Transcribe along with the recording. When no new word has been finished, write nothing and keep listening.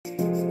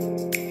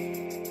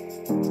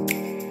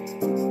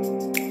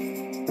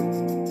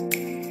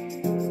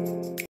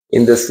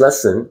In this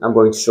lesson, I'm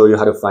going to show you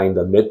how to find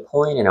the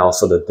midpoint and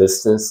also the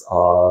distance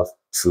of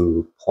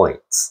 2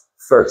 points.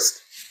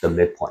 First, the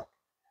midpoint.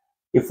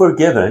 If we're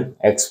given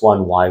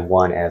x1,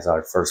 y1 as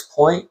our first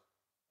point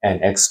and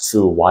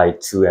x2,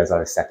 y2 as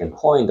our second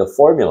point, the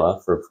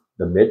formula for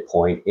the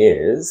midpoint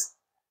is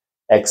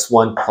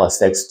x1 plus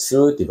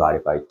x2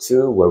 divided by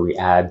 2, where we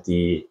add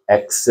the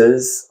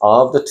x's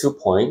of the 2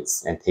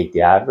 points and take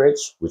the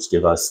average, which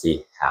give us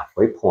the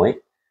halfway point,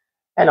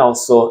 and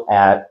also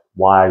add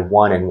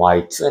y1 and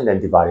y2 and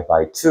then divide it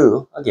by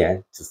 2,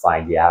 again, to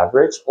find the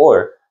average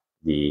or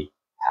the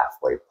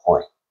halfway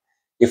point.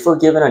 If we're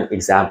given an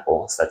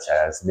example such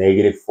as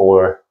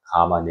 -4,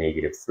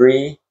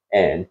 -3,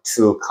 and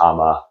 2,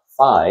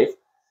 5,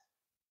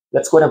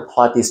 let's go ahead and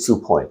plot these 2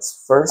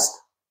 points.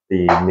 First,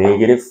 the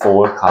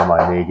 -4,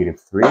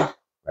 -3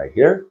 right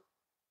here,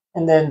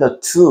 and then the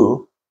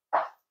 2,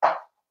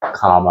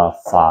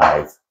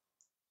 5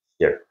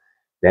 here.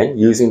 Then,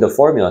 using the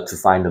formula to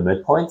find the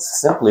midpoints,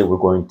 simply we're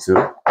going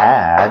to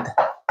add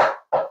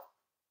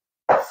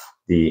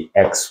the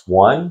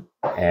x1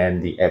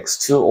 and the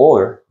x2,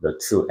 or the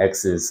 2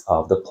 x's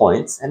of the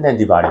points, and then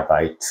divide it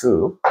by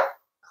 2,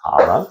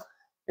 comma,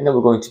 and then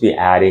we're going to be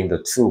adding the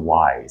 2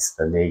 y's,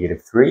 the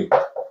 -3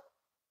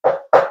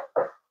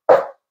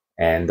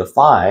 and the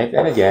 5,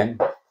 and again,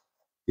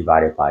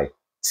 divided by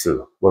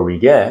 2, where we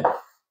get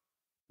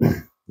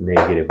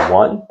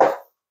 -1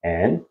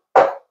 and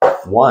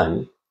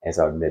 1 as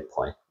our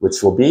midpoint,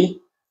 which will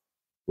be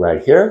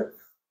right here.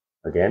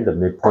 Again, the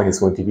midpoint is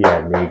going to be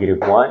at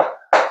 -1,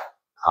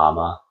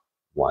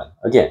 1.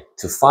 Again,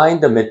 to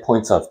find the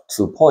midpoints of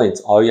 2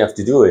 points, all you have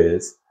to do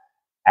is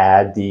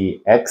add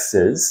the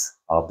x's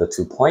of the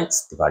 2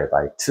 points divided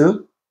by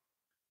 2,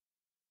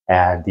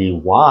 add the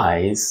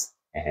y's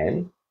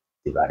and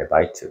divided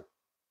by 2.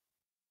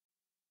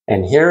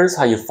 And here's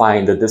how you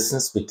find the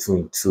distance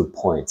between 2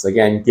 points.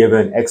 Again,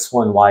 given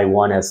x1,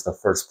 y1 as the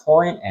first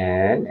point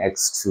and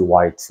x2,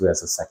 y2 as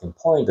the second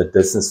point, the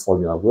distance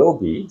formula will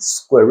be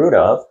square root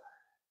of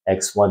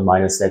x1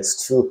 minus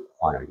x2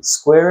 quantity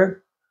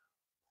squared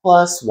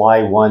plus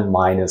y1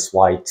 minus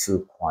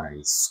y2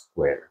 quantity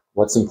squared.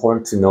 What's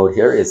important to note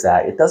here is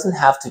that it doesn't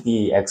have to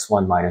be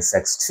x1 minus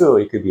x2.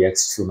 It could be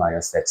x2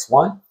 minus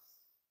x1.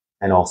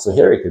 And also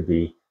here it could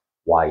be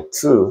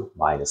y2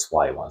 minus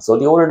y1. So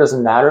the order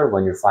doesn't matter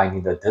when you're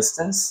finding the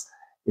distance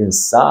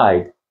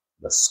inside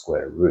the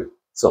square root.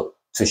 So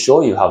to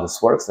show you how this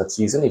works, let's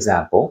use an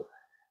example.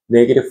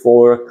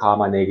 -4,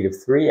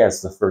 -3 as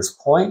the first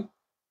point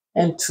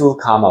and 2,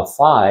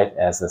 5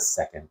 as the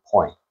second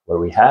point, where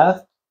we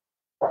have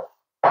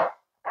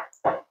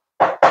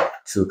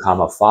 2,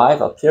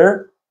 5 up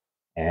here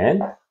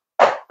and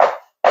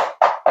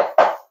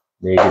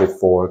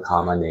 -4,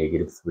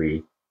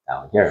 -3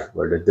 down here,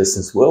 where the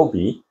distance will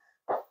be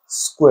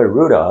square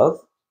root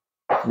of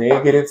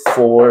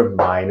 -4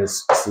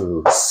 minus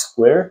 2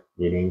 squared,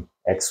 meaning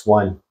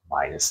x1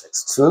 minus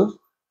x2,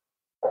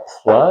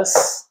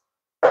 plus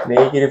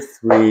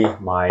 -3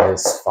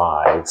 minus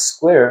 5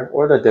 squared,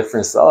 or the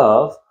difference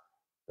of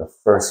the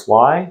first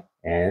y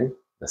and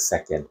the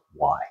second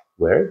y,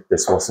 where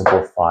this will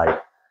simplify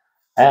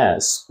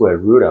as square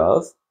root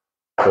of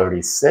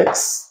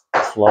 36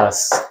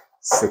 plus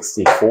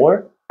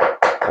 64,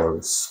 or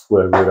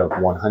square root of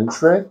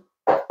 100.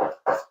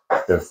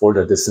 Therefore,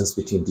 the distance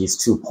between these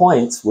 2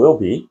 points will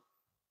be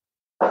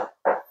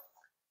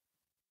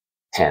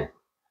 10.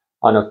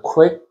 On a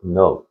quick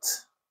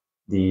note,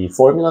 the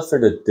formula for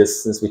the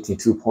distance between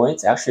 2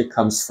 points actually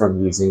comes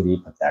from using the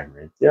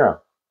Pythagorean theorem.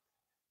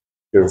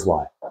 Here's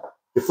why.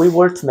 If we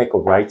were to make a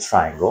right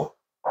triangle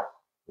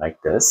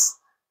like this,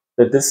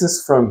 the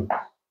distance from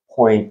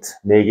point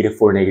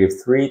 -4,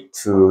 -3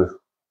 to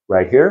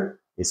right here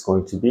is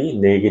going to be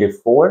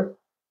 -4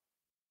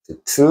 to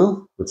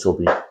 2, which will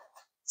be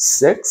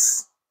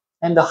 6,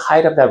 and the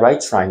height of that right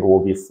triangle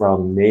will be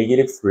from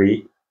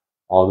 -3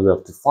 all the way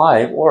up to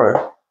 5,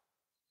 or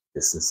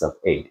distance of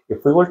 8.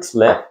 If we were to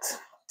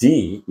let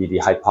D be the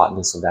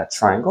hypotenuse of that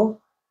triangle,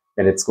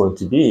 then it's going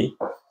to be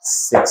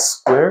 6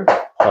 squared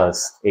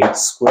plus 8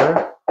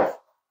 squared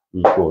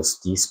equals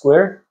D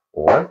squared,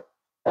 or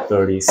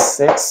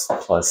 36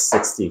 plus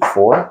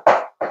 64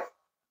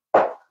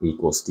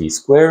 equals D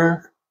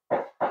squared,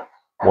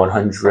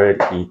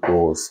 100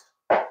 equals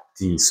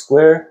D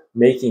squared,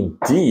 making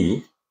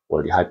D,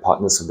 or the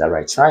hypotenuse of that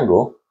right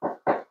triangle,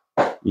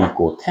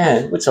 equal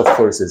 10, which of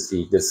course is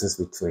the distance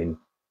between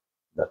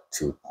the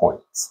 2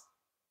 points.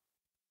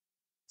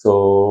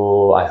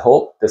 So I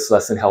hope this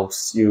lesson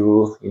helps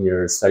you in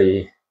your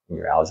study in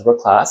your algebra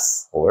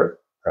class, or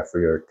prep for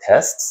your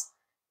tests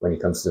when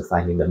it comes to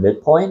finding the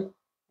midpoint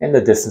and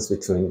the distance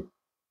between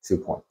 2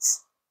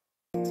 points.